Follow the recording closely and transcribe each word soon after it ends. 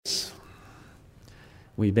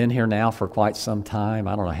We've been here now for quite some time.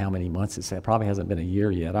 I don't know how many months it's had. Probably hasn't been a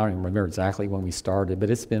year yet. I don't even remember exactly when we started,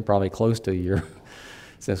 but it's been probably close to a year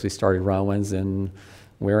since we started Romans, and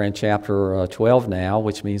we're in chapter 12 now,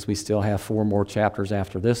 which means we still have 4 more chapters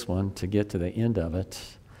after this one to get to the end of it.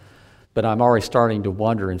 But I'm already starting to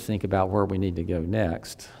wonder and think about where we need to go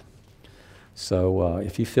next. So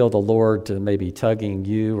if you feel the Lord to maybe tugging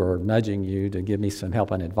you or nudging you to give me some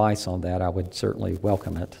help and advice on that, I would certainly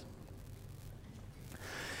welcome it.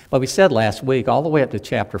 But we said last week, all the way up to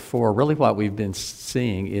chapter 4, really what we've been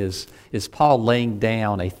seeing is Paul laying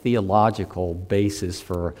down a theological basis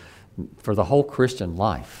for the whole Christian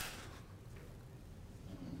life.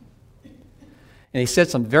 And he said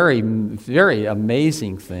some very, very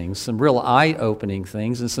amazing things, some real eye-opening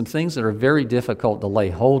things, and some things that are very difficult to lay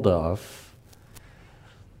hold of.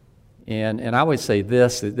 And I would say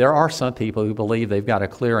this, that there are some people who believe they've got a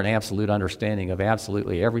clear and absolute understanding of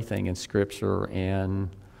absolutely everything in Scripture, and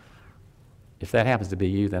if that happens to be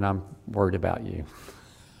you, then I'm worried about you.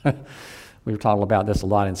 We were talking about this a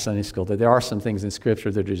lot in Sunday school, that there are some things in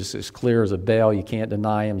Scripture that are just as clear as a bell. You can't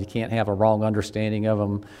deny them. You can't have a wrong understanding of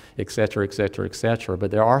them, et cetera, et cetera, et cetera.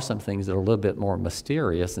 But there are some things that are a little bit more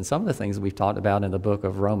mysterious, and some of the things we've talked about in the book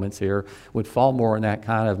of Romans here would fall more in that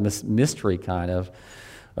kind of mystery kind of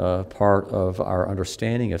part of our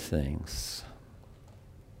understanding of things.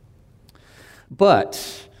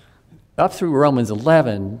 But up through Romans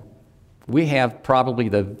 11, we have probably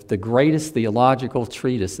the greatest theological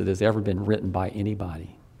treatise that has ever been written by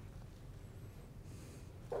anybody.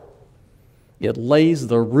 It lays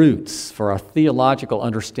the roots for a theological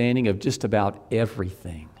understanding of just about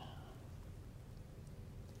everything.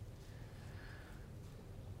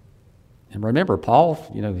 And remember, Paul,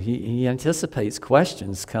 he anticipates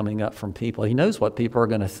questions coming up from people. He knows what people are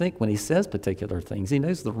going to think when he says particular things. He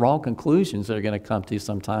knows the wrong conclusions they're going to come to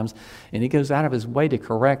sometimes, and he goes out of his way to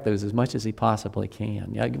correct those as much as he possibly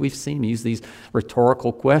can. We've seen him use these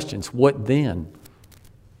rhetorical questions. What then?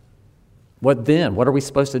 What then? What are we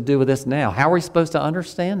supposed to do with this now? How are we supposed to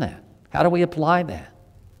understand that? How do we apply that?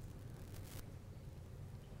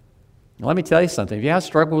 Let me tell you something. If you have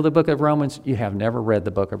struggled with the book of Romans, you have never read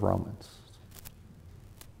the book of Romans.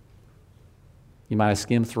 You might have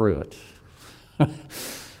skimmed through it, but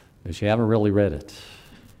you haven't really read it,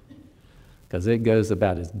 because it goes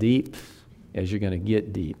about as deep as you're going to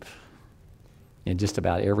get deep in just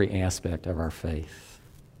about every aspect of our faith.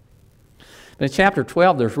 But in chapter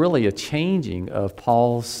 12, there's really a changing of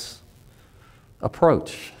Paul's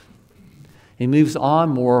approach. He moves on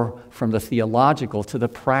more from the theological to the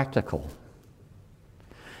practical.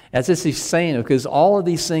 As if he's saying, because all of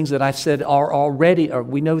these things that I've said are already,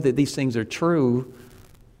 we know that these things are true,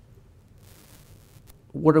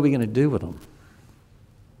 what are we going to do with them?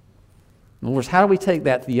 In other words, how do we take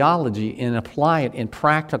that theology and apply it in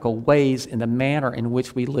practical ways in the manner in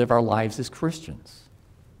which we live our lives as Christians?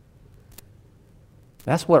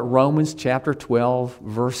 That's what Romans chapter 12,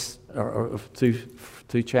 verse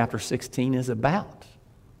to chapter 16 is about.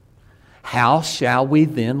 How shall we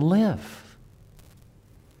then live?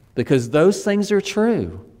 Because those things are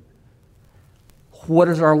true. What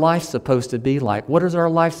is our life supposed to be like? What is our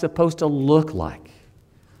life supposed to look like?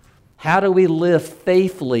 How do we live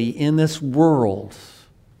faithfully in this world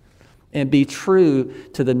and be true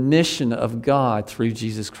to the mission of God through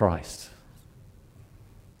Jesus Christ?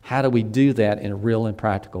 How do we do that in real and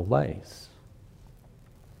practical ways?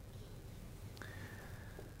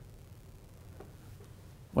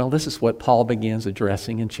 Well, this is what Paul begins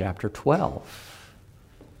addressing in chapter 12.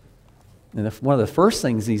 And one of the first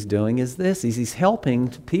things he's doing is this, he's helping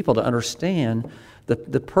people to understand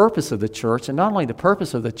the purpose of the church, and not only the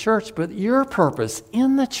purpose of the church, but your purpose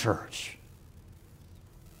in the church.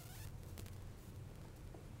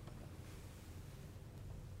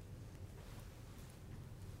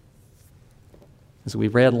 As we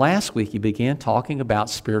read last week, he began talking about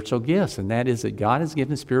spiritual gifts, and that is that God has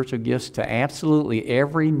given spiritual gifts to absolutely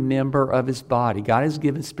every member of his body. God has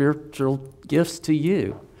given spiritual gifts to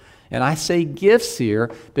you. And I say gifts here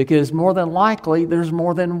because more than likely there's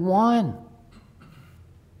more than one.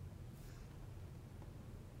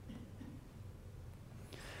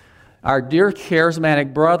 Our dear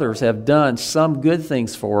charismatic brothers have done some good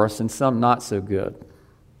things for us and some not so good.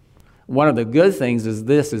 One of the good things is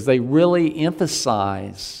this, is they really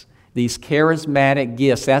emphasize these charismatic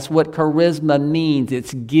gifts. That's what charisma means.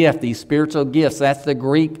 It's gift, these spiritual gifts. That's the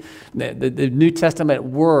Greek, the New Testament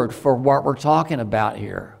word for what we're talking about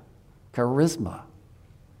here. Charisma.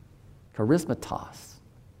 Charismatos.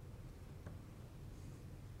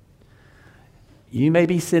 You may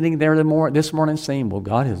be sitting there this morning saying, well,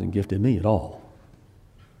 God hasn't gifted me at all.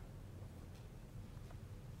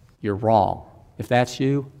 you're wrong. If that's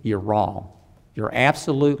you, you're wrong. You're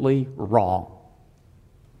absolutely wrong.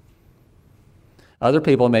 Other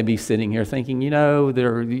people may be sitting here thinking,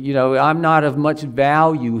 I'm not of much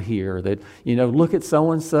value here. That, look at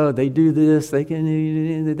so-and-so, they do this,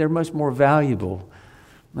 they're much more valuable.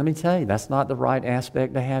 Let me tell you, that's not the right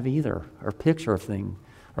aspect to have either, or picture of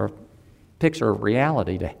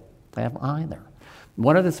reality to have either.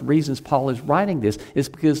 One of the reasons Paul is writing this is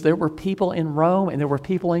because there were people in Rome and there were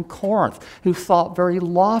people in Corinth who thought very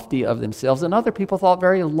lofty of themselves, and other people thought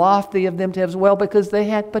very lofty of them as well because they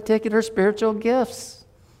had particular spiritual gifts.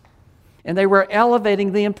 And they were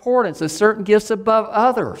elevating the importance of certain gifts above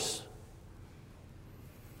others.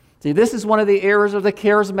 See, this is one of the errors of the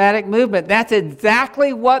charismatic movement. That's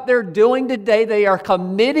exactly what they're doing today. They are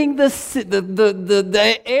committing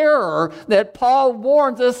the error that Paul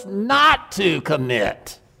warns us not to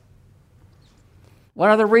commit.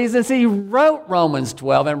 One of the reasons he wrote Romans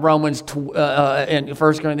 12 and and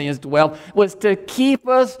 1 Corinthians 12 was to keep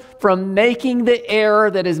us from making the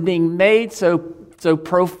error that is being made so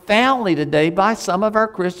profoundly today by some of our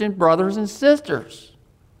Christian brothers and sisters.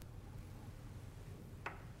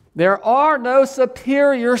 There are no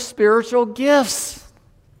superior spiritual gifts.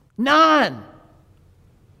 None.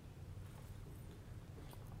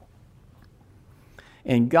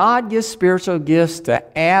 And God gives spiritual gifts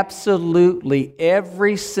to absolutely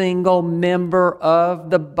every single member of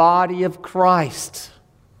the body of Christ.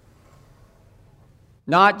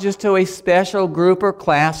 Not just to a special group or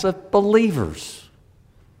class of believers.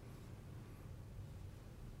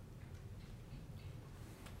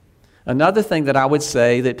 Another thing that I would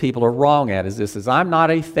say that people are wrong at is I'm not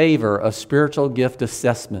a favor of spiritual gift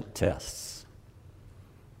assessment tests.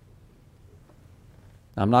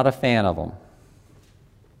 I'm not a fan of them.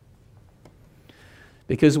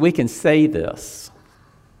 Because we can say this.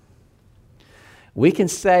 We can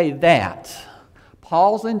say that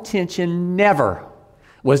Paul's intention never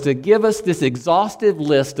was to give us this exhaustive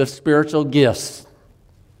list of spiritual gifts.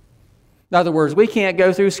 In other words, we can't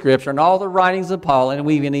go through Scripture and all the writings of Paul, and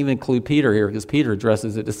we even include Peter here, because Peter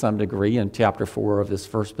addresses it to some degree in chapter 4 of this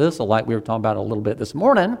first epistle, like we were talking about a little bit this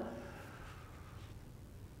morning.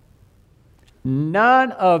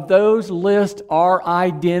 None of those lists are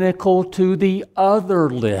identical to the other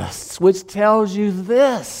lists, which tells you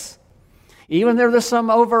this. Even though there's some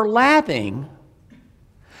overlapping,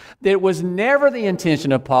 that it was never the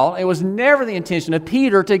intention of Paul, it was never the intention of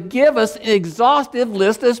Peter to give us an exhaustive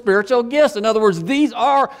list of spiritual gifts. In other words, these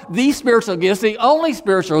are the spiritual gifts, the only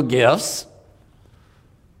spiritual gifts.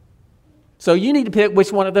 So you need to pick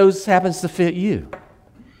which one of those happens to fit you.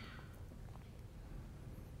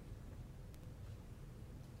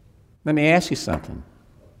 Let me ask you something.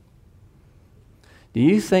 Do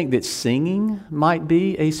you think that singing might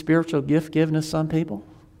be a spiritual gift given to some people?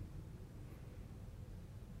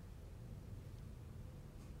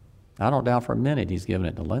 I don't doubt for a minute he's given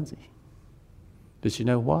it to Lindsay. But you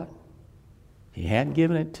know what? He hadn't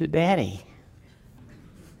given it to Daddy.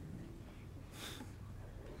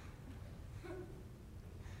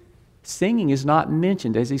 Singing is not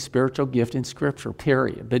mentioned as a spiritual gift in Scripture,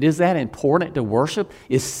 period. But is that important to worship?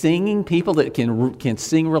 Is singing, people that can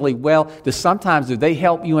sing really well, do they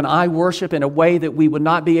help you and I worship in a way that we would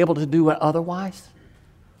not be able to do it otherwise?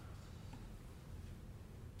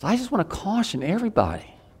 So I just want to caution everybody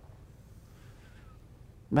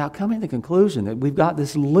about coming to the conclusion that we've got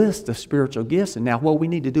this list of spiritual gifts, and now what we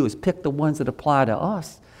need to do is pick the ones that apply to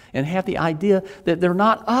us and have the idea that they're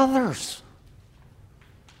not others.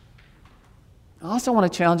 I also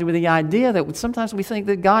want to challenge you with the idea that sometimes we think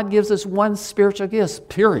that God gives us one spiritual gift,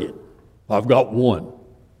 period. I've got one.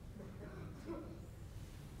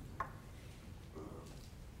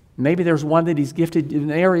 Maybe there's one that He's gifted,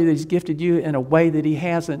 an area that He's gifted you in a way that He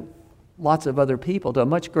hasn't lots of other people to a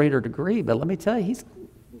much greater degree. But let me tell you,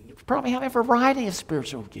 you probably have a variety of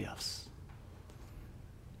spiritual gifts.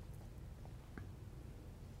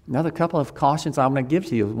 Another couple of cautions I'm going to give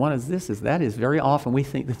to you. One is this, that is very often we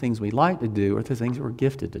think the things we like to do are the things we're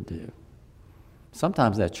gifted to do.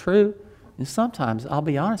 Sometimes that's true, and sometimes, I'll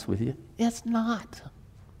be honest with you, it's not.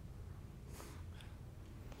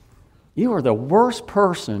 You are the worst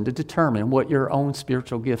person to determine what your own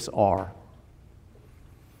spiritual gifts are.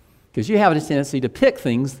 Because you have a tendency to pick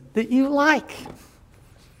things that you like.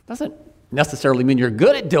 Doesn't necessarily mean you're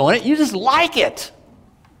good at doing it, you just like it.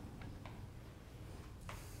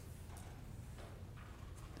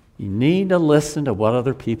 You need to listen to what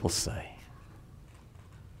other people say.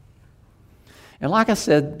 And like I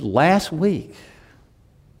said last week,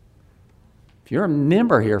 if you're a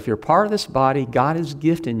member here, if you're part of this body, God is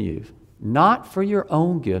gifting you not for your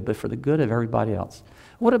own good, but for the good of everybody else.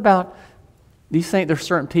 What about, do you think there's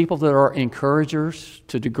certain people that are encouragers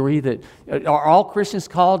to a degree that, are all Christians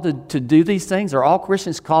called to do these things? Are all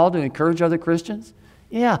Christians called to encourage other Christians?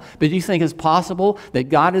 Yeah, but do you think it's possible that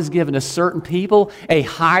God has given a certain people a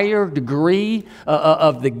higher degree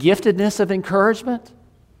of the giftedness of encouragement?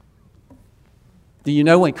 Do you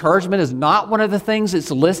know encouragement is not one of the things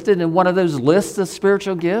that's listed in one of those lists of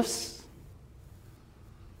spiritual gifts?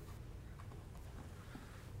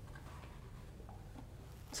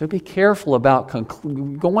 So be careful about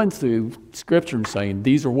going through Scripture and saying,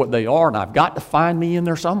 these are what they are, and I've got to find me in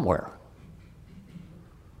there somewhere.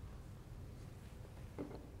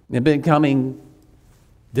 And becoming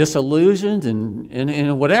disillusioned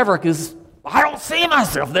and whatever, because I don't see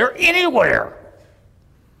myself there anywhere.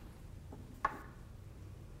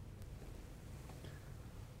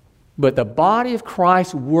 But the body of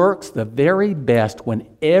Christ works the very best when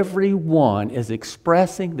everyone is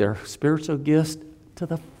expressing their spiritual gifts to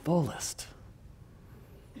the fullest.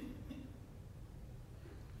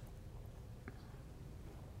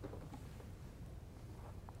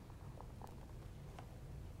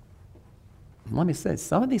 Let me say,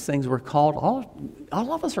 some of these things we're called,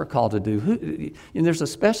 all of us are called to do. And there's a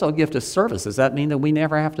special gift of service. Does that mean that we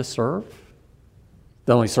never have to serve?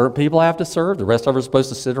 That only certain people have to serve? The rest of us are supposed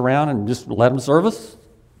to sit around and just let them serve us?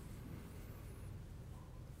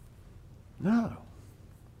 No.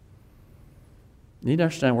 You need to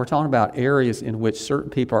understand, we're talking about areas in which certain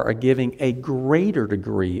people are giving a greater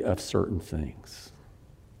degree of certain things.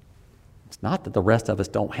 It's not that the rest of us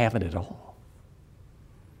don't have it at all.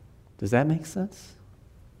 Does that make sense?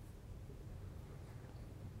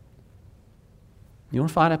 You want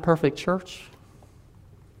to find a perfect church?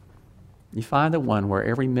 You find the one where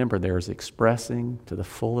every member there is expressing to the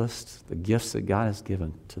fullest the gifts that God has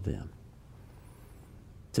given to them,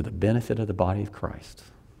 to the benefit of the body of Christ.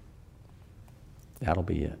 That'll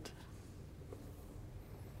be it.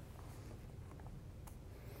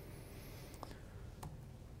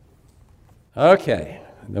 Okay.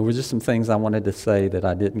 There were just some things I wanted to say that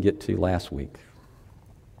I didn't get to last week.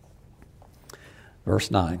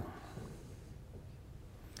 Verse 9.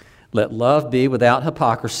 Let love be without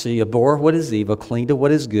hypocrisy. Abhor what is evil, cling to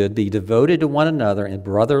what is good. Be devoted to one another in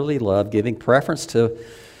brotherly love, giving preference to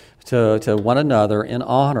one another in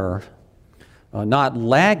honor, not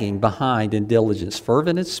lagging behind in diligence,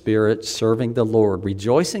 fervent in spirit, serving the Lord,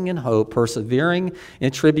 rejoicing in hope, persevering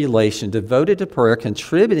in tribulation, devoted to prayer,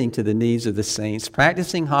 contributing to the needs of the saints,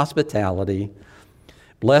 practicing hospitality.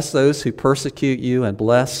 Bless those who persecute you, and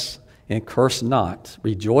bless and curse not.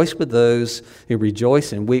 Rejoice with those who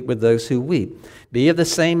rejoice, and weep with those who weep. Be of the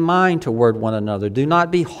same mind toward one another. Do not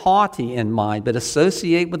be haughty in mind, but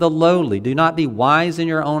associate with the lowly. Do not be wise in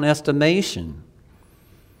your own estimation.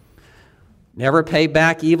 Never pay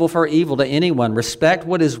back evil for evil to anyone. Respect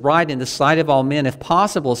what is right in the sight of all men. If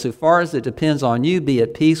possible, so far as it depends on you, be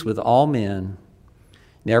at peace with all men.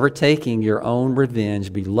 Never taking your own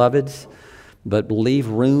revenge, beloveds, but leave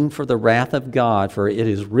room for the wrath of God. For it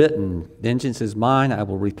is written, vengeance is mine, I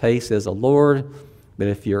will repay, says the Lord. But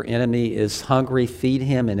if your enemy is hungry, feed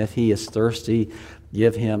him, and if he is thirsty,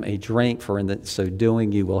 give him a drink. For in so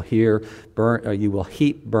doing, you will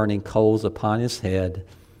heap burning coals upon his head.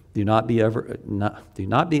 Do not be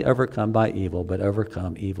overcome by evil, but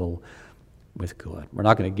overcome evil with good. We're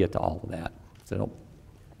not going to get to all of that. So,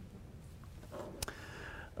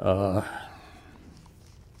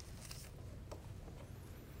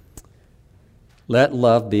 let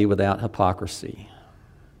love be without hypocrisy.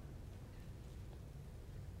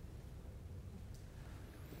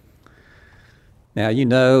 Now,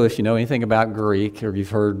 if you know anything about Greek, or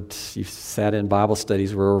you've sat in Bible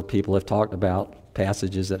studies where people have talked about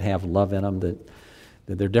passages that have love in them, that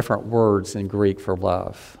there are different words in Greek for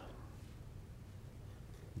love.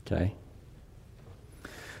 Okay?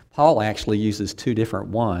 Paul actually uses two different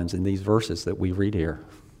ones in these verses that we read here.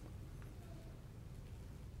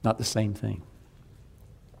 Not the same thing.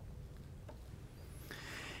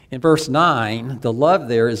 In verse 9, the love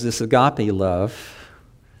there is this agape love,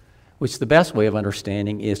 which the best way of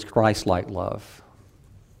understanding is Christ-like love.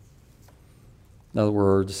 In other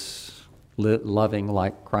words, loving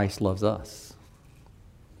like Christ loves us.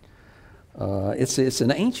 It's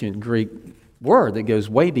an ancient Greek word that goes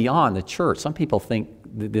way beyond the church. Some people think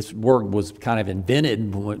that this word was kind of invented,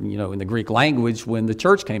 in the Greek language when the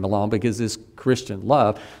church came along, because this Christian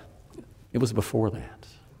love, it was before that.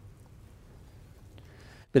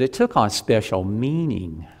 But it took on special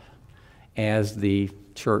meaning as the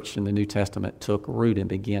church in the New Testament took root and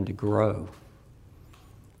began to grow.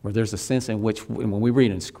 where there's a sense in which, when we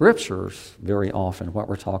read in Scriptures, very often what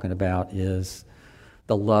we're talking about is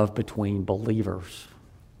the love between believers,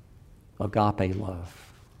 agape love,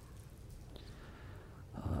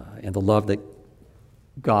 and the love that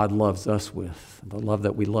God loves us with, the love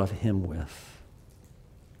that we love Him with.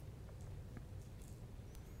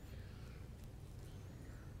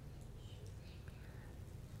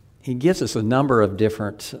 He gives us a number of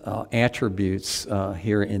different attributes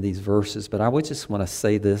here in these verses, but I would just want to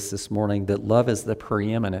say this morning, that love is the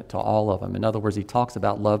preeminent to all of them. In other words, he talks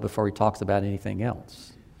about love before he talks about anything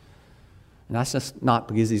else. And that's just not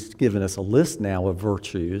because he's given us a list now of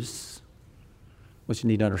virtues. What you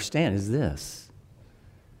need to understand is this,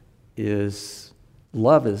 is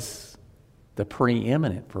love is the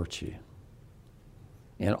preeminent virtue.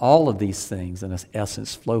 And all of these things, in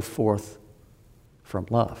essence, flow forth from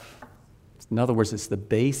love. In other words, it's the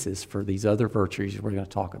basis for these other virtues we're going to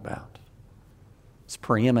talk about. It's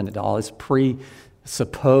preeminent to all. It's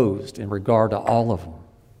presupposed in regard to all of them,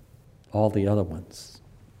 all the other ones.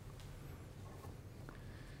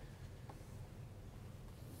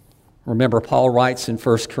 Remember, Paul writes in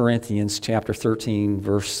 1 Corinthians chapter 13,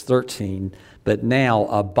 verse 13, but now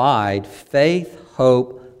abide faith,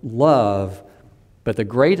 hope, love, but the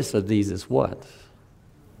greatest of these is what?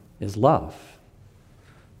 Is love.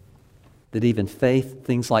 That even faith,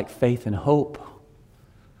 things like faith and hope,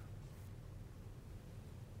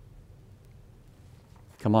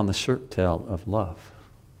 come on the shirt tail of love.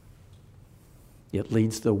 It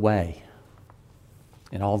leads the way,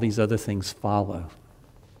 and all these other things follow.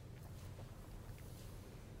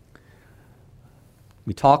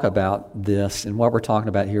 We talk about this, and what we're talking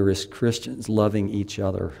about here is Christians loving each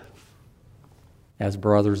other as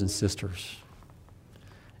brothers and sisters,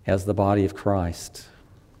 as the body of Christ.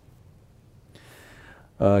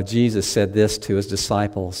 Jesus said this to his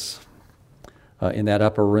disciples in that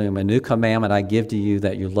upper room, a new commandment I give to you,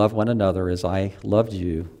 that you love one another as I loved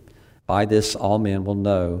you. By this all men will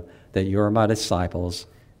know that you are my disciples,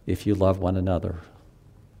 if you love one another.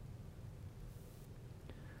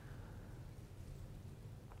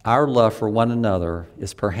 Our love for one another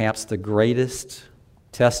is perhaps the greatest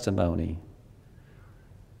testimony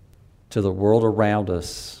to the world around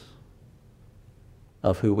us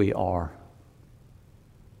of who we are.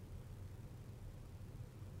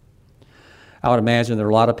 I would imagine there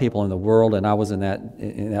are a lot of people in the world, and I was in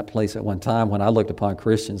that place at one time, when I looked upon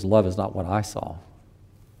Christians, love is not what I saw.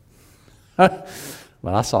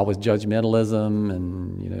 What I saw was judgmentalism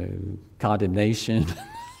and, condemnation,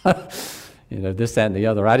 this, that, and the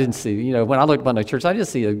other. I didn't see, when I looked upon the church, I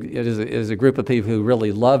just see it as a group of people who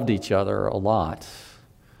really loved each other a lot.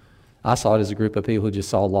 I saw it as a group of people who just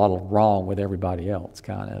saw a lot of wrong with everybody else,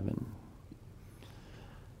 kind of, and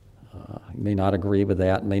you may not agree with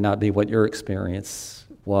that. It may not be what your experience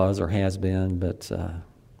was or has been, but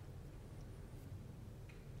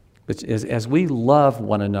as we love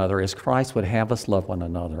one another, as Christ would have us love one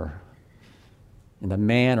another, in the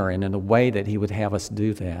manner and in the way that He would have us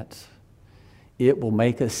do that, it will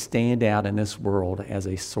make us stand out in this world as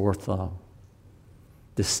a sore thumb,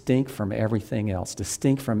 distinct from everything else,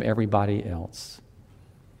 distinct from everybody else,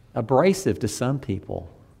 abrasive to some people.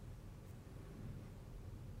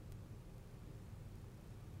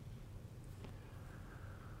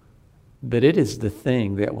 But it is the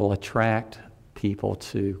thing that will attract people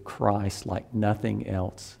to Christ like nothing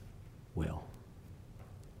else will.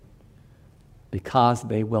 Because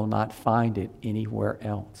they will not find it anywhere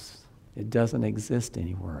else. It doesn't exist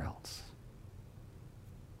anywhere else.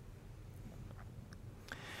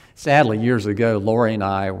 Sadly, years ago, Lori and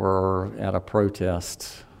I were at a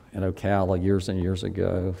protest in Ocala years and years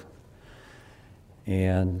ago.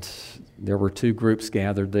 And there were two groups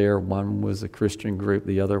gathered there. One was a Christian group.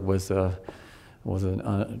 The other was a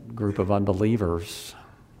group of unbelievers.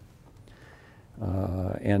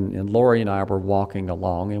 And Lori and I were walking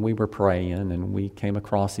along, and we were praying, and we came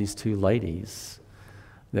across these two ladies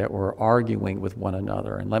that were arguing with one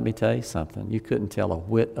another. And let me tell you something. You couldn't tell a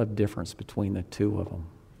whit of difference between the two of them.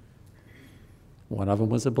 One of them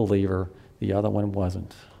was a believer. The other one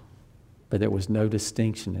wasn't. But there was no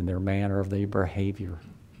distinction in their manner of their behavior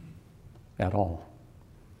at all.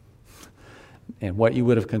 And what you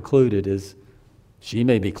would have concluded is, she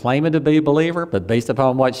may be claiming to be a believer, but based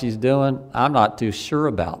upon what she's doing, I'm not too sure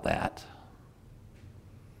about that.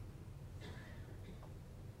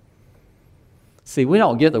 See, we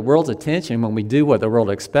don't get the world's attention when we do what the world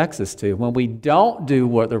expects us to. When we don't do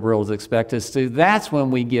what the world expects us to, that's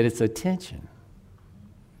when we get its attention.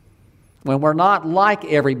 When we're not like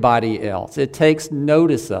everybody else, it takes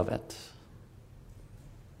notice of it.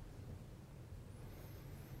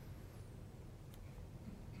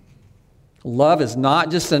 Love is not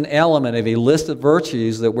just an element of a list of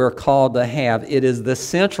virtues that we're called to have. It is the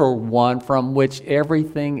central one from which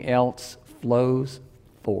everything else flows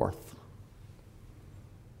forth.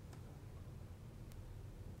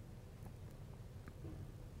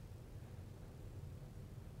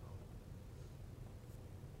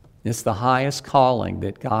 It's the highest calling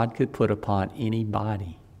that God could put upon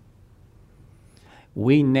anybody.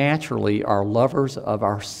 We naturally are lovers of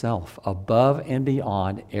ourselves above and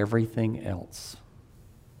beyond everything else.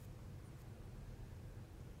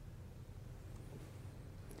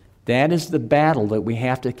 That is the battle that we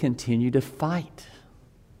have to continue to fight.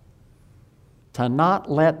 To not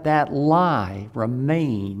let that lie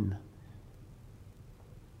remain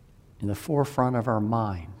in the forefront of our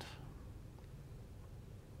mind.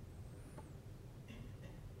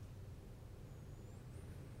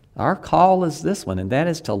 Our call is this one, and that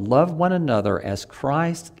is to love one another as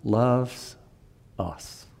Christ loves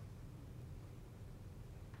us.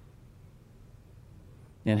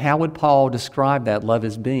 And how would Paul describe that love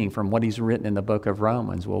as being from what he's written in the book of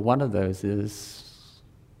Romans? Well, one of those is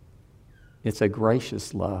it's a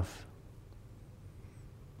gracious love.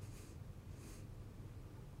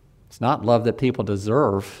 It's not love that people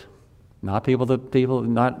deserve, not love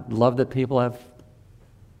that people have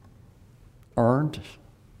earned.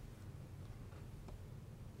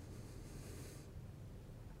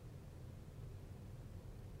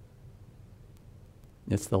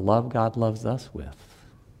 It's the love God loves us with.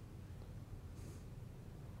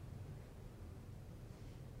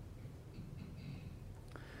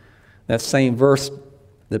 That same verse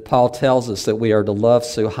that Paul tells us that we are to love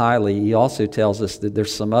so highly, he also tells us that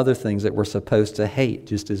there's some other things that we're supposed to hate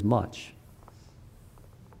just as much.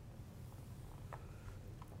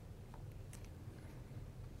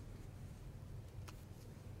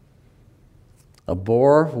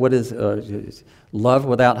 Abhor what is love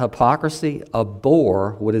without hypocrisy.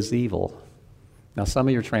 Abhor what is evil. Now, some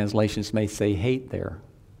of your translations may say hate there.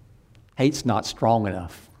 Hate's not strong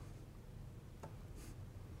enough.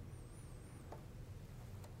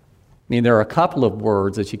 I mean, there are a couple of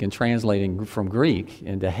words that you can translate from Greek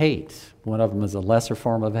into hate. One of them is a lesser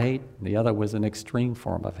form of hate. The other was an extreme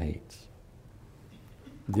form of hate.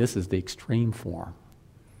 This is the extreme form.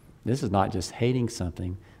 This is not just hating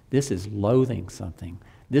something. This is loathing something.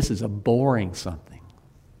 This is abhorring something.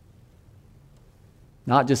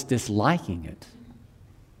 Not just disliking it.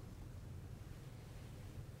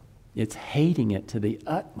 It's hating it to the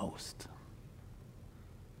utmost.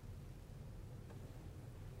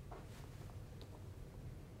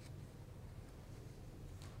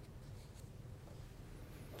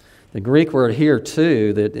 The Greek word here,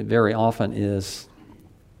 too, that very often is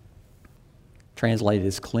translated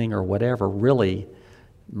as cling or whatever, really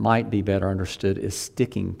might be better understood as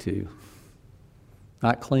sticking to.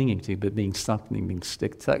 Not clinging to, but being something, being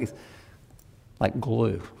stick like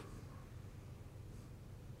glue.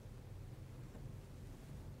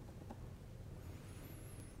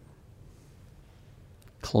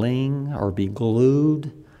 Cling or be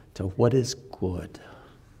glued to what is good.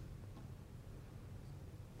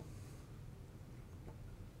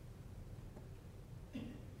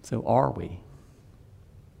 So are we?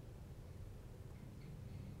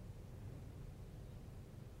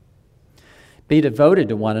 Be devoted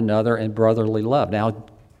to one another in brotherly love. Now,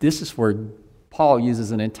 this is where Paul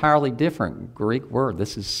uses an entirely different Greek word.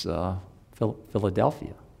 This is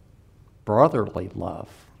Philadelphia. Brotherly love.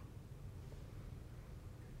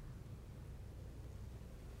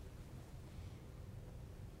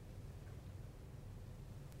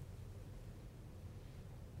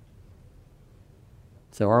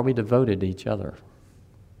 So are we devoted to each other?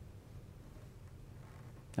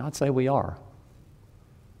 I'd say we are.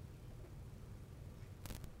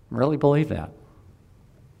 I really believe that.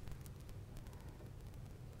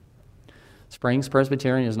 Springs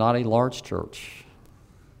Presbyterian is not a large church.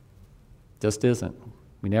 Just isn't.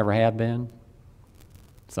 We never have been.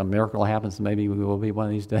 Some miracle happens, maybe we will be one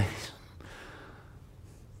of these days.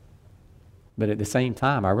 But at the same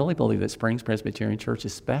time, I really believe that Springs Presbyterian Church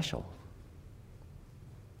is special.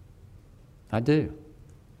 I do.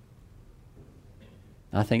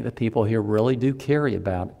 I think the people here really do care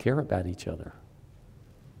about each other.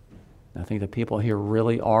 I think the people here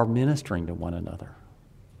really are ministering to one another.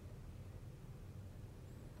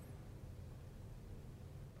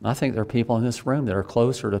 I think there are people in this room that are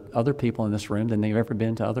closer to other people in this room than they've ever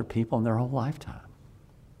been to other people in their whole lifetime.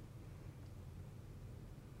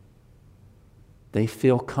 They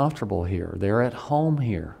feel comfortable here. They're at home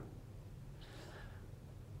here.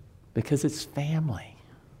 Because it's family.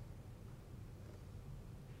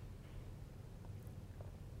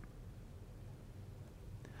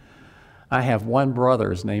 I have one brother.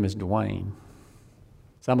 His name is Dwayne.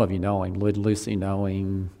 Some of you know him. Lucy know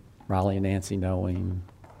him. Riley and Nancy know him.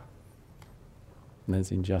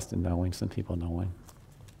 Lindsay and Justin know him. Some people know him.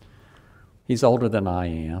 He's older than I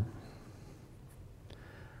am.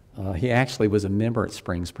 He actually was a member at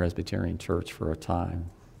Springs Presbyterian Church for a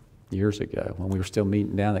time, years ago, when we were still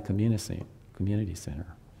meeting down at Community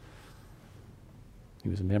Center. He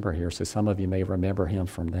was a member here, so some of you may remember him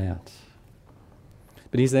from that.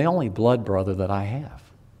 But he's the only blood brother that I have.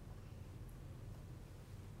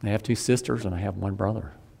 I have 2 sisters and I have 1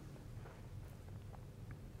 brother.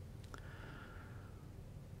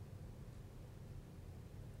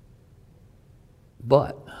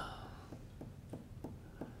 But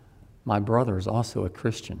my brother is also a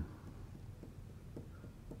Christian,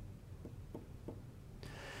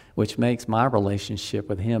 which makes my relationship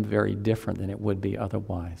with him very different than it would be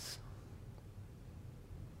otherwise.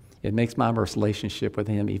 It makes my relationship with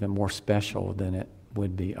him even more special than it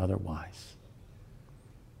would be otherwise.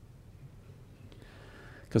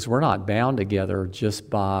 Because we're not bound together just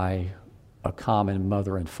by a common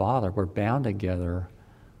mother and father. We're bound together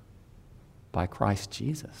by Christ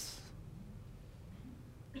Jesus.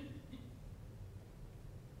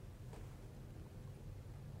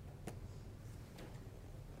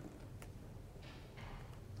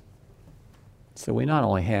 So we not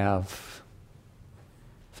only have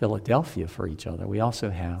Philadelphia for each other, we also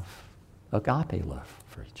have agape love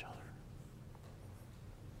for each other.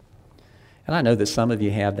 And I know that some of you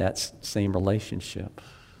have that same relationship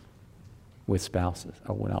with spouses,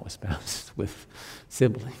 or well, not with spouses, with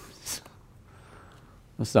siblings.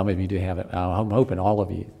 Well, some of you do have it. I'm hoping all of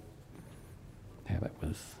you have it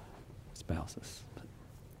with spouses.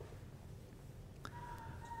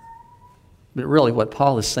 But really what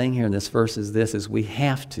Paul is saying here in this verse is this, is we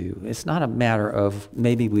have to. It's not a matter of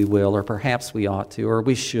maybe we will, or perhaps we ought to, or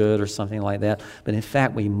we should, or something like that. But in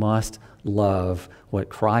fact, we must love what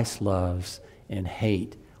Christ loves and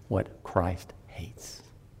hate what Christ hates.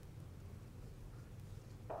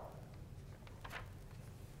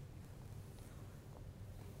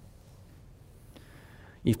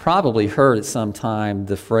 You've probably heard at some time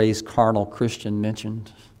the phrase carnal Christian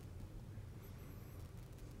mentioned.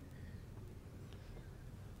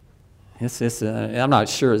 I'm not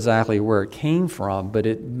sure exactly where it came from, but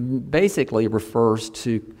it basically refers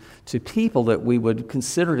to people that we would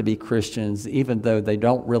consider to be Christians, even though they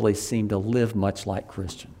don't really seem to live much like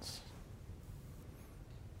Christians.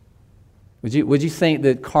 Would you think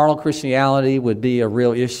that carnal Christianity would be a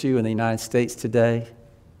real issue in the United States today?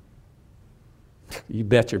 You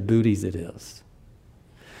bet your booties it is.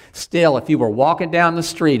 Still, if you were walking down the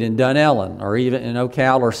street in Dunellen or even in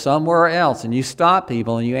Ocala or somewhere else, and you stop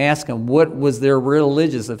people and you ask them what was their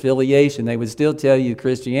religious affiliation, they would still tell you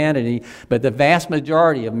Christianity. But the vast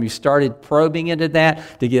majority of them, you started probing into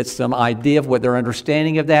that to get some idea of what their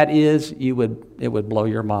understanding of that is, it would blow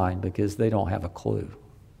your mind, because they don't have a clue.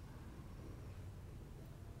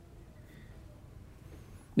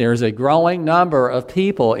 There's a growing number of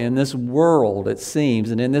people in this world, it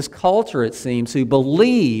seems, and in this culture, it seems, who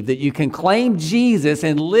believe that you can claim Jesus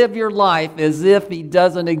and live your life as if he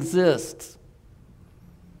doesn't exist.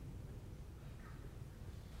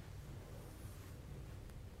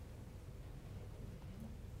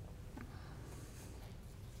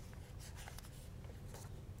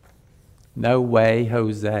 No way,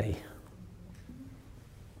 Jose.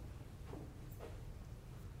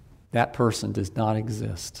 That person does not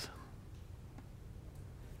exist.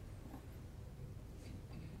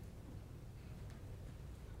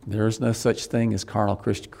 There is no such thing as carnal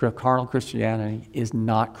Christianity. Carnal Christianity is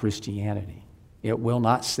not Christianity. It will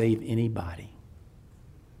not save anybody.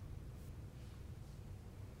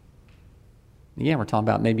 Again, we're talking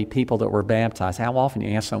about maybe people that were baptized. How often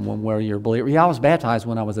you ask someone where you're a believer? Yeah, I was baptized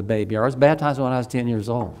when I was a baby, or I was baptized when I was 10 years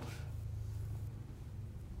old.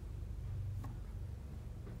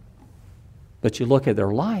 But you look at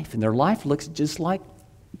their life, and their life looks just like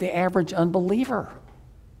the average unbeliever.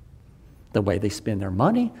 The way they spend their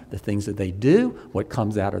money, the things that they do, what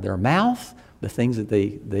comes out of their mouth, the things that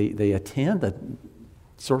they attend, the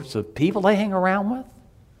sorts of people they hang around with.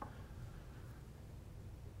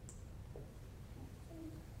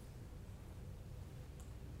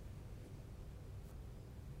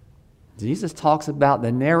 Jesus talks about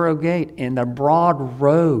the narrow gate and the broad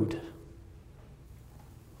road.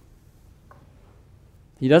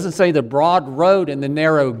 He doesn't say the broad road and the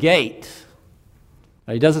narrow gate.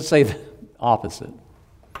 He doesn't say the opposite.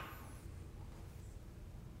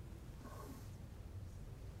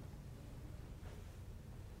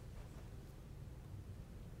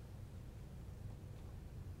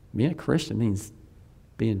 Being a Christian means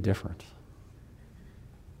being different.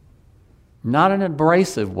 Not in an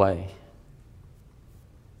abrasive way,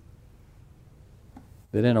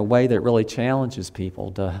 but in a way that really challenges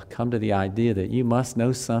people to come to the idea that you must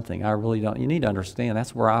know something. I really don't. You need to understand,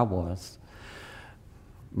 that's where I was.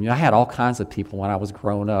 I had all kinds of people when I was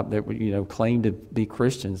growing up that claimed to be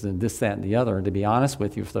Christians and this, that, and the other. And to be honest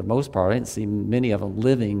with you, for the most part, I didn't see many of them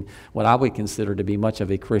living what I would consider to be much of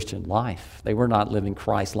a Christian life. They were not living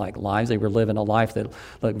Christ-like lives. They were living a life that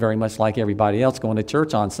looked very much like everybody else, going to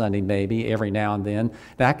church on Sunday maybe, every now and then,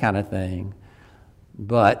 that kind of thing.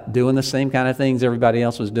 But doing the same kind of things everybody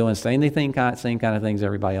else was doing, saying the same kind of things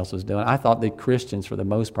everybody else was doing. I thought that Christians, for the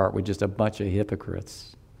most part, were just a bunch of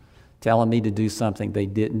hypocrites, telling me to do something they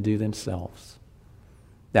didn't do themselves.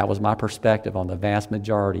 That was my perspective on the vast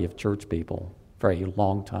majority of church people for a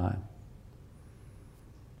long time.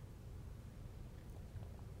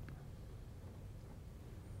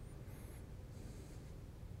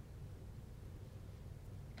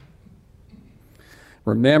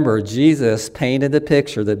 Remember, Jesus painted the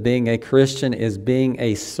picture that being a Christian is being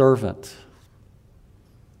a servant.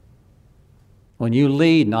 When you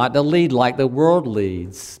lead, not to lead like the world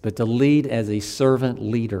leads, but to lead as a servant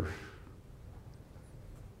leader.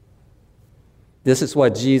 This is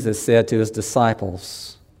what Jesus said to his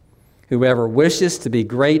disciples. Whoever wishes to be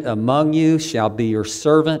great among you shall be your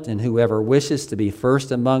servant, and whoever wishes to be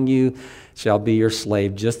first among you shall be your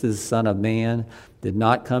slave, just as the Son of Man did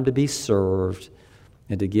not come to be served,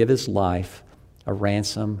 and to give his life a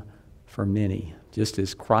ransom for many. Just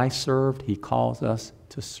as Christ served, he calls us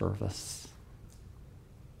to service.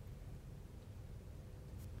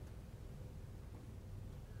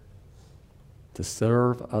 To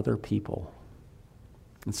serve other people.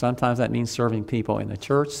 And sometimes that means serving people in the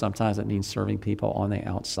church. Sometimes it means serving people on the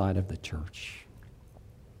outside of the church.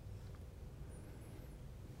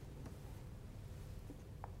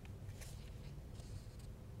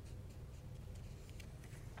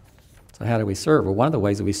 So how do we serve? Well, one of the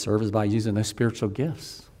ways that we serve is by using those spiritual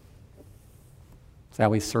gifts. It's how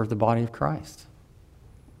we serve the body of Christ.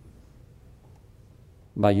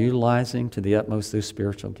 By utilizing to the utmost those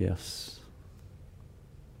spiritual gifts.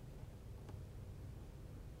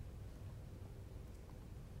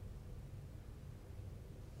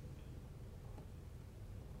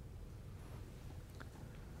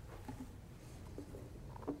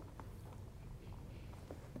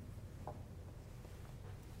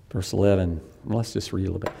 Verse 11, let's just read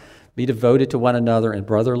a little bit. Be devoted to one another in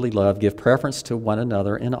brotherly love. Give preference to one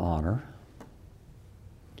another in honor.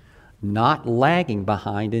 Not lagging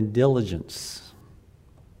behind in diligence.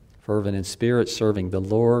 Fervent in spirit, serving the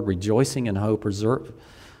Lord. Rejoicing in hope.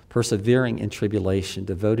 Persevering in tribulation.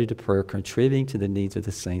 Devoted to prayer. Contributing to the needs of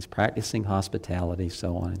the saints. Practicing hospitality.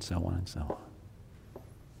 So on and so on and so on.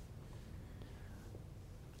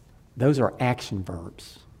 Those are action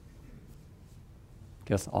verbs.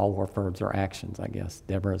 I guess all our verbs are actions, I guess.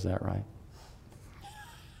 Deborah, is that right?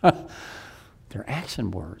 They're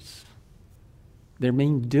action words. They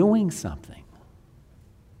mean doing something.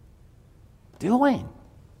 Doing.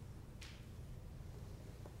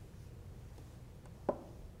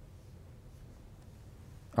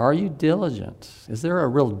 Are you diligent? Is there a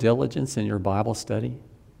real diligence in your Bible study?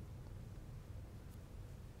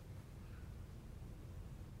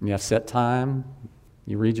 You have set time.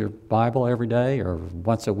 You read your Bible every day, or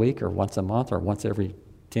once a week, or once a month, or once every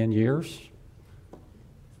 10 years?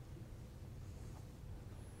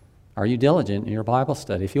 Are you diligent in your Bible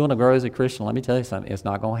study? If you want to grow as a Christian, let me tell you something. It's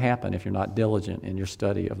not going to happen if you're not diligent in your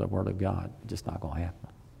study of the Word of God. It's just not going to happen.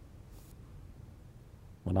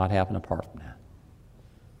 It will not happen apart from that.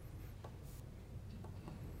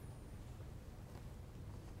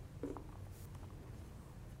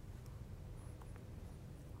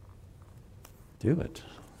 Do it.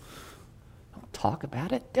 Don't talk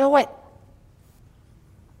about it. Do it.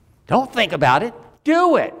 Don't think about it.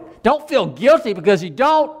 Do it. Don't feel guilty because you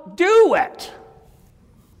don't. Do it.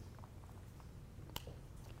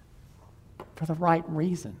 For the right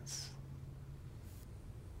reasons.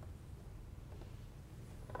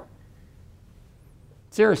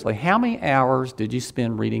 Seriously, how many hours did you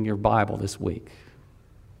spend reading your Bible this week?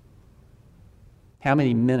 How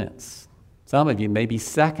many minutes? Some of you, maybe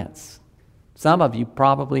seconds. Some of you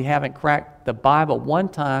probably haven't cracked the Bible one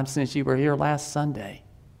time since you were here last Sunday.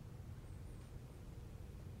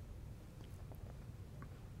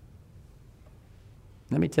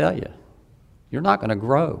 Let me tell you, you're not going to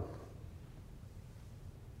grow.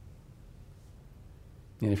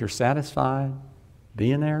 And if you're satisfied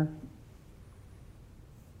being there,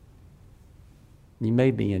 you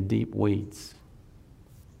may be in deep weeds.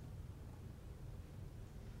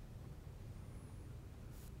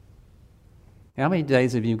 How many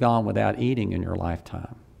days have you gone without eating in your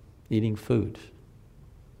lifetime? Eating food?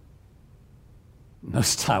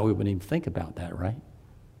 Most of the time we wouldn't even think about that, right?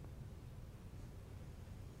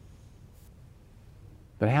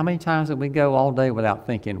 But how many times did we go all day without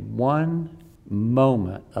thinking one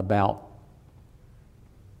moment about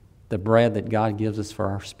the bread that God gives us for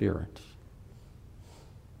our spirit?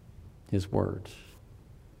 His Word.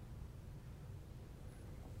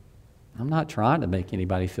 I'm not trying to make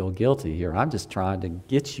anybody feel guilty here. I'm just trying to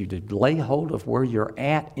get you to lay hold of where you're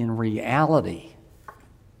at in reality.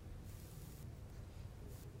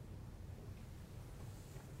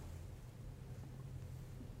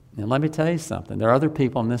 And let me tell you something. There are other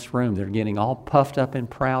people in this room that are getting all puffed up and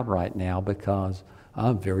proud right now because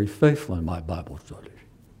I'm very faithful in my Bible study.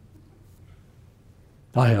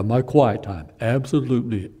 I have my quiet time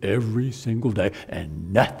absolutely every single day,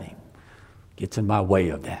 and nothing gets in my way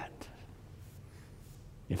of that.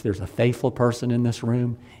 If there's a faithful person in this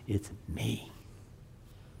room, it's me.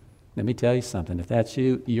 Let me tell you something. If that's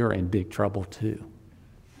you, you're in big trouble too.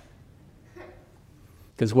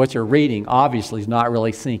 Because what you're reading obviously is not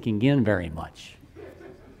really sinking in very much.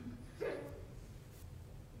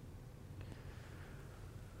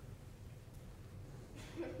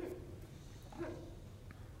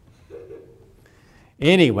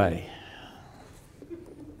 Anyway,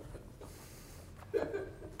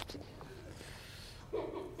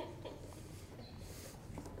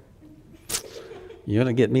 you're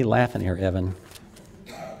going to get me laughing here, Evan.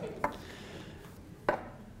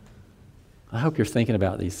 I hope you're thinking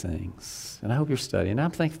about these things, and I hope you're studying.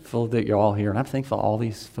 I'm thankful that you're all here, and I'm thankful all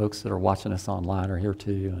these folks that are watching us online are here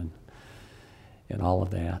too, and all of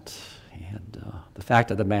that. And the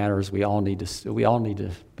fact of the matter is, we all need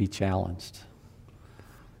to be challenged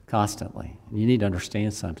constantly. And you need to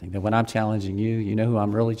understand something, that when I'm challenging you, you know who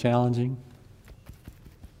I'm really challenging?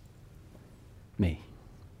 Me.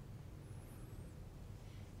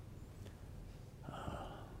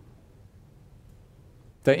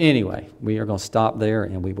 So anyway, we are going to stop there,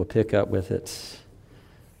 and we will pick up with it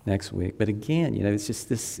next week. But again, it's just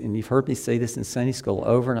this, and you've heard me say this in Sunday school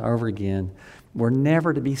over and over again, we're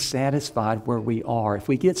never to be satisfied where we are. If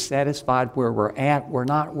we get satisfied where we're at, we're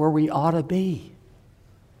not where we ought to be.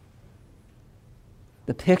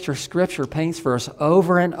 The picture Scripture paints for us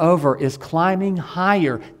over and over is climbing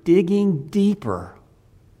higher, digging deeper.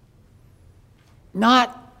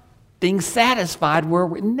 Not being satisfied where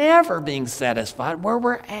we're never being satisfied where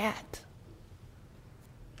we're at.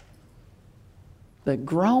 But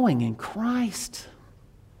growing in Christ.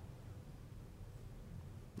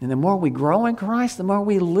 And the more we grow in Christ, the more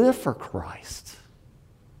we live for Christ.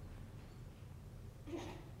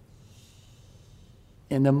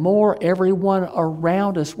 And the more everyone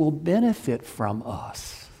around us will benefit from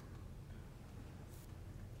us.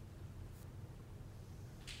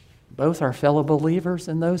 Both our fellow believers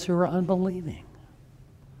and those who are unbelieving.